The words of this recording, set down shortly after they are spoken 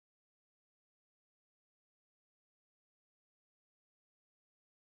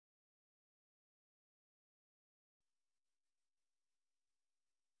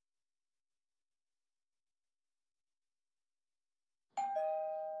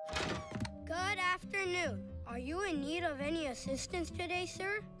afternoon. Are you in need of any assistance today,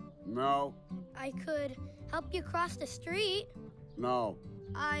 sir? No. I could help you cross the street. No.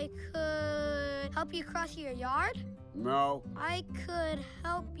 I could help you cross your yard. No. I could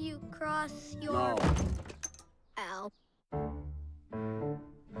help you cross your... No. Ow.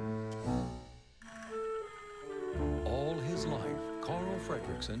 All his life, Carl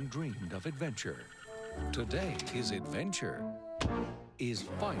Fredricksen dreamed of adventure. Today, his adventure is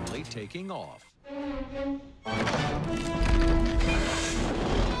finally taking off.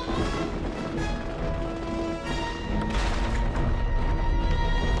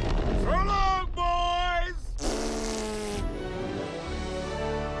 So long, boys!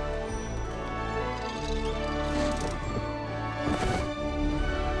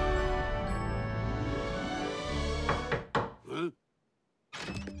 Huh?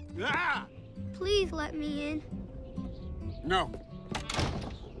 Ah! Please let me in. No.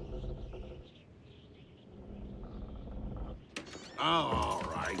 Oh, all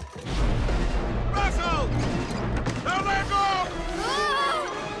right. Russell! Now let go! Ah!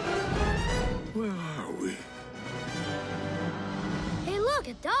 Where are we? Hey, look,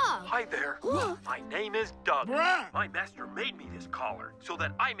 a dog. Hi there. My name is Doug. Bruh! My master made me this collar so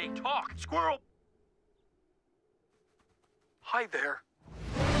that I may talk. Squirrel! Hi there.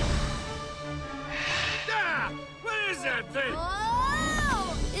 Ah! What is that thing?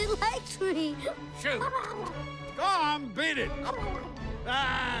 Oh! It likes me. Shoot! Go on, beat it!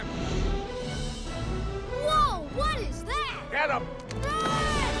 Ah! Whoa, what is that? Get him!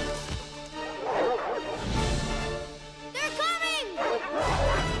 Run! They're coming!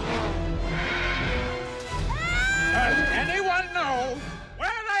 Ah! Does anyone know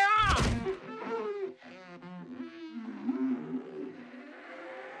where they are?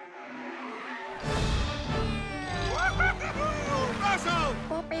 Russell!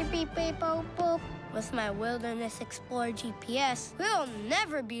 Boop, beep, beep, beep, boop, boop. With my Wilderness Explorer GPS, we'll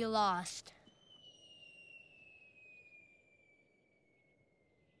never be lost.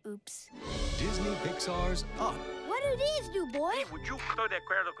 Oops. Disney Pixar's Up. What do these do, boy? Hey, would you throw that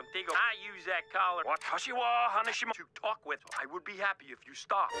acuerdo contigo? I use that collar. Watashiwa Hanashima to talk with. I would be happy if you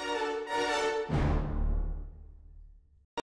stopped.